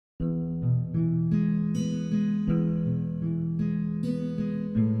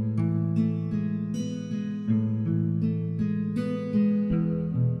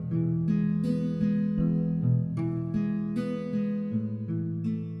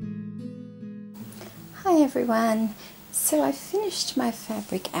Hi everyone. So I finished my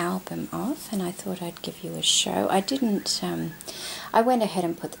fabric album off and I thought I'd give you a show. I went ahead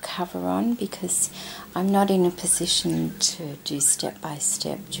and put the cover on because I'm not in a position to do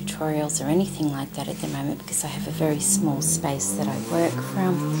step-by-step tutorials or anything like that at the moment because I have a very small space that I work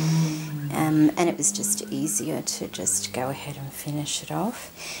from. And it was just easier to just go ahead and finish it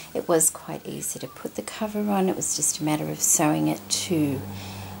off. It was quite easy to put the cover on. It was just a matter of sewing it to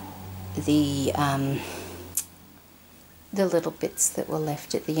the little bits that were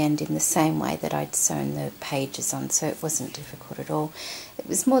left at the end in the same way that I'd sewn the pages on, so it wasn't difficult at all. It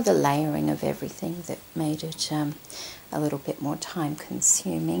was more the layering of everything that made it a little bit more time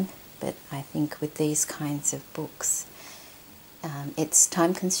consuming, but I think with these kinds of books it's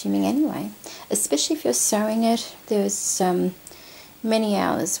time consuming anyway, especially if you're sewing it. There's many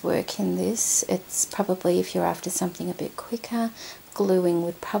hours work in this. It's probably, if you're after something a bit quicker, gluing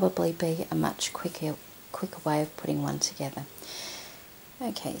would probably be a much quicker way of putting one together.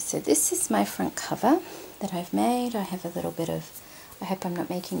 Okay, so this is my front cover that I've made. I have a little bit of, I hope I'm not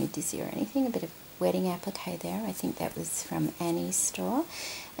making you dizzy or anything, a bit of wedding applique there. I think that was from Annie's store,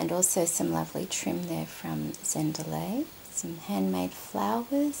 and also some lovely trim there from Doiley. Some handmade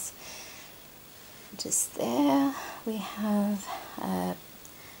flowers just there. We have a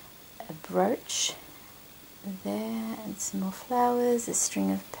brooch there and some more flowers, a string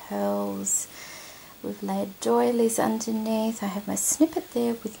of pearls. We've laid doilies underneath. I have my snippet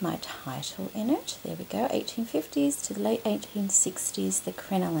there with my title in it. There we go, 1850s to the late 1860s, the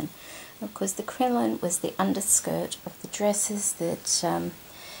crinoline. Of course, the crinoline was the underskirt of the dresses that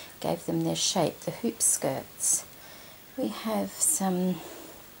gave them their shape, the hoop skirts. We have some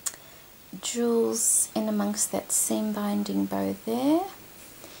jewels in amongst that seam binding bow there.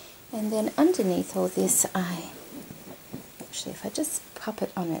 And then underneath all this, actually, if I just pop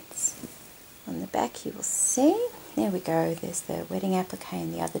it on the back, you will see. There we go. There's the wedding applique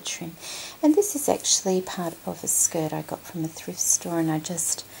and the other trim. And this is actually part of a skirt I got from a thrift store, and I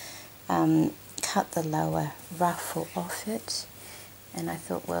just cut the lower ruffle off it. And I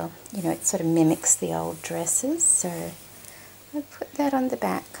thought, well, you know, it sort of mimics the old dresses, so I put that on the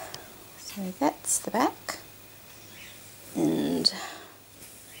back. So that's the back, and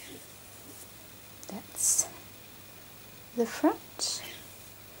that's the front.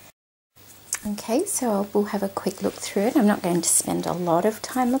 Okay, so we'll have a quick look through it. I'm not going to spend a lot of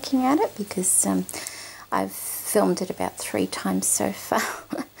time looking at it because I've filmed it about 3 times so far,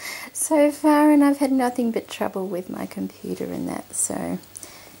 and I've had nothing but trouble with my computer and that, so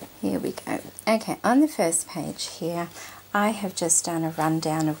here we go. Okay, on the first page here, I have just done a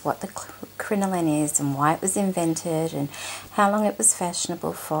rundown of what the crinoline is and why it was invented and how long it was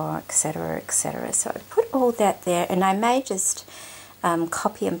fashionable for, etc., etc. So I put all that there, and I may just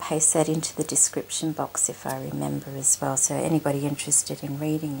copy and paste that into the description box if I remember as well, so anybody interested in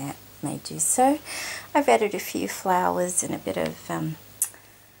reading that may do so. I've added a few flowers and a bit of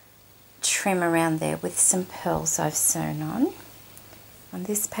trim around there with some pearls I've sewn on. On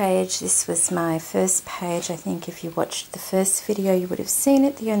this page, this was my first page. I think if you watched the first video you would have seen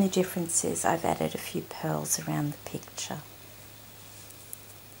it. The only difference is I've added a few pearls around the picture.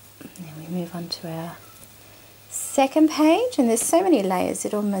 And then we move on to our second page, and there's so many layers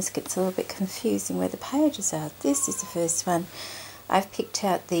it almost gets a little bit confusing where the pages are. This is the first one. I've picked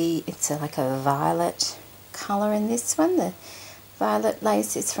out it's like a violet colour in this one. The violet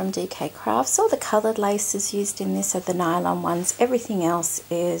lace is from DK Crafts. All the coloured laces used in this are the nylon ones. Everything else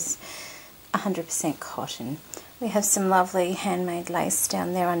is 100% cotton. We have some lovely handmade lace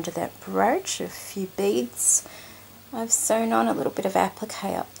down there under that brooch, a few beads I've sewn on, a little bit of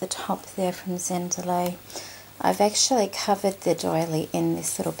applique up the top there from Doiley. I've actually covered the doily in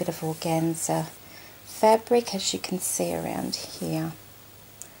this little bit of organza fabric, as you can see around here.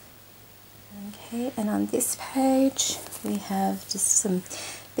 Okay, and on this page we have just some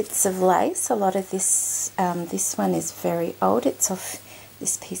bits of lace. A lot of this, this one is very old. It's off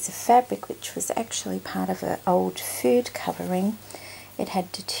this piece of fabric, which was actually part of an old food covering. It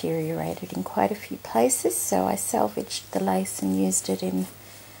had deteriorated in quite a few places, so I salvaged the lace and used it in,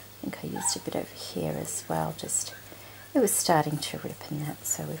 I think I used a bit over here as well. Just, it was starting to rip and that,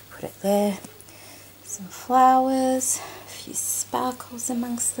 so we've put it there. Some flowers, a few sparkles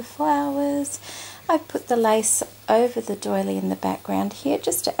amongst the flowers. I've put the lace over the doily in the background here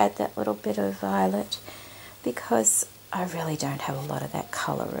just to add that little bit of violet because I really don't have a lot of that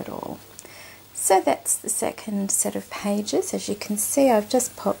colour at all. So that's the second set of pages. As you can see, I've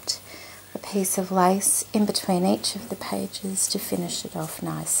just popped a piece of lace in between each of the pages to finish it off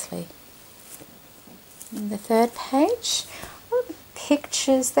nicely. And the third page, all the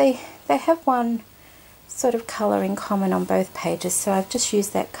pictures, they have one sort of colour in common on both pages, so I've just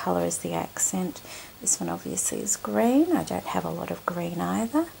used that colour as the accent. This one obviously is green. I don't have a lot of green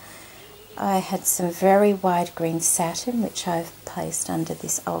either. I had some very wide green satin which I've placed under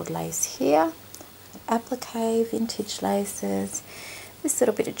this old lace here. Applique, vintage laces. This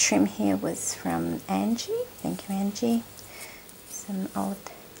little bit of trim here was from Angie. Thank you, Angie. Some old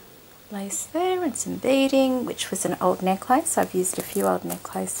lace there and some beading, which was an old necklace. I've used a few old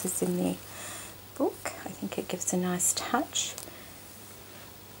necklaces in the book. I think it gives a nice touch.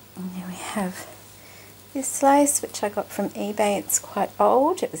 And there we have this lace, which I got from eBay. It's quite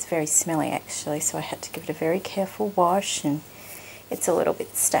old. It was very smelly actually, so I had to give it a very careful wash, and it's a little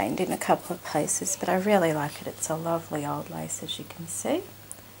bit stained in a couple of places, but I really like it. It's a lovely old lace, as you can see.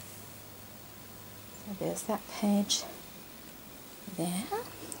 So there's that page there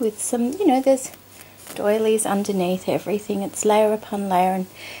with some, you know, there's doilies underneath everything. It's layer upon layer, and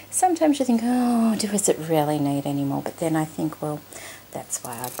sometimes you think, oh, does it really need any more? But then I think, well, that's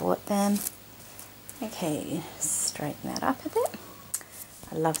why I bought them. Okay, straighten that up a bit.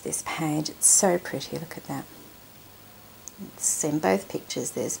 I love this page. It's so pretty. Look at that. It's in both pictures.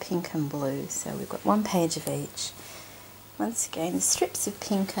 There's pink and blue, so we've got one page of each. Once again, the strips of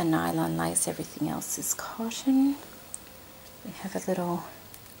pink are nylon lace. Everything else is cotton. We have a little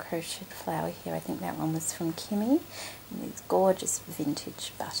crocheted flower here. I think that one was from Kimmy. And these gorgeous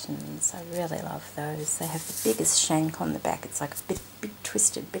vintage buttons. I really love those. They have the biggest shank on the back. It's like a big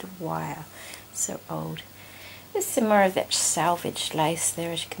twisted bit of wire. So old. There's some more of that salvaged lace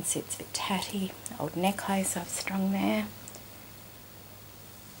there. As you can see, it's a bit tatty. Old necklace I've strung there.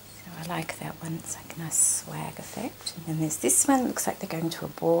 So I like that one. It's like a nice swag effect. And then there's this one. It looks like they're going to a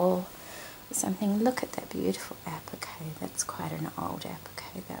ball or something. Look at that beautiful applique. That's quite an old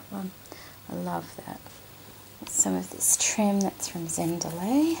applique, that one. I love that. Some of this trim, that's from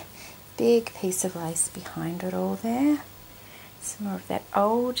Doiley. Big piece of lace behind it all there. Some more of that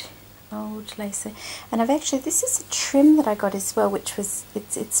old lace. And I've actually, this is a trim that I got as well, which was,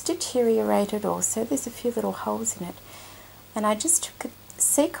 it's deteriorated also. There's a few little holes in it. And I just took a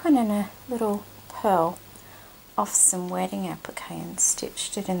sequin and a little pearl off some wedding applique and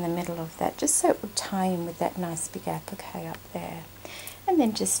stitched it in the middle of that, just so it would tie in with that nice big applique up there. And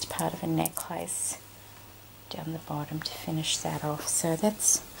then just part of a necklace down the bottom to finish that off. So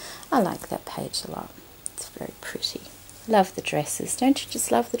that's, I like that page a lot. It's very pretty. Love the dresses. Don't you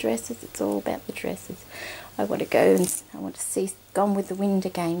just love the dresses? It's all about the dresses. I want to go and I want to see Gone with the Wind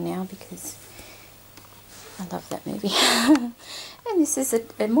again now, because I love that movie. And this is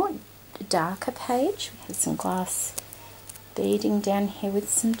a more darker page. We have some glass beading down here with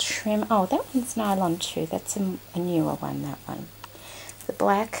some trim. Oh, that one's nylon too. That's a newer one, that one. The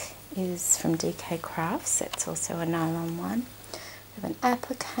black is from DK Crafts. That's also a nylon one. We have an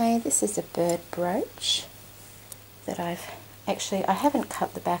applique. This is a bird brooch that I haven't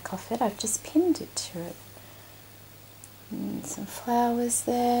cut the back off it, I've just pinned it to it. And some flowers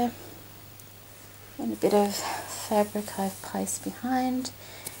there, and a bit of fabric I've placed behind.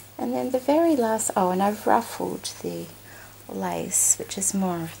 And then the very last, oh, and I've ruffled the lace, which is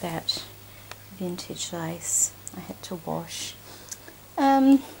more of that vintage lace I had to wash.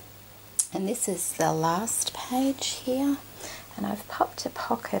 And this is the last page here, and I've popped a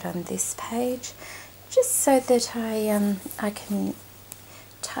pocket on this page, just so that I can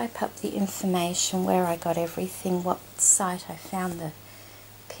type up the information, where I got everything, what site I found the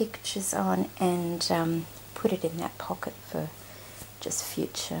pictures on, and put it in that pocket for just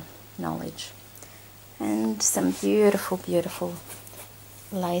future knowledge. And some beautiful, beautiful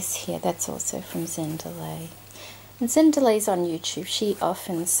lace here. That's also from Doiley. And Doiley's on YouTube. She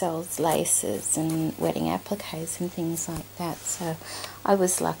often sells laces and wedding appliques and things like that. So I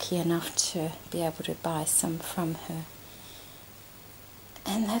was lucky enough to be able to buy some from her.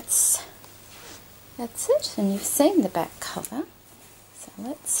 And that's it. And you've seen the back cover. So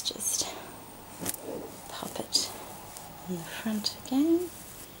let's just pop it on the front again.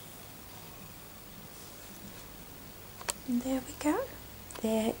 And there we go.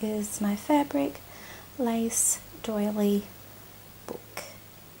 There is my fabric, lace, doily book.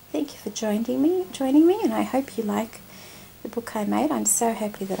 Thank you for joining me, and I hope you like the book I made. I'm so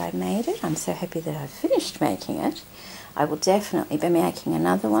happy that I made it. I'm so happy that I finished making it. I will definitely be making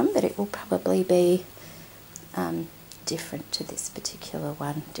another one, but it will probably be different to this particular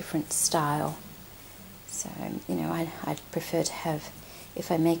one, different style. So, you know, I'd prefer to have,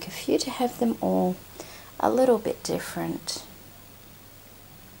 if I make a few, to have them all a little bit different,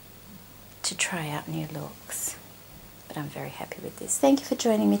 to try out new looks. But I'm very happy with this. Thank you for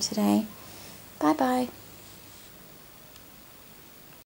joining me today. Bye bye.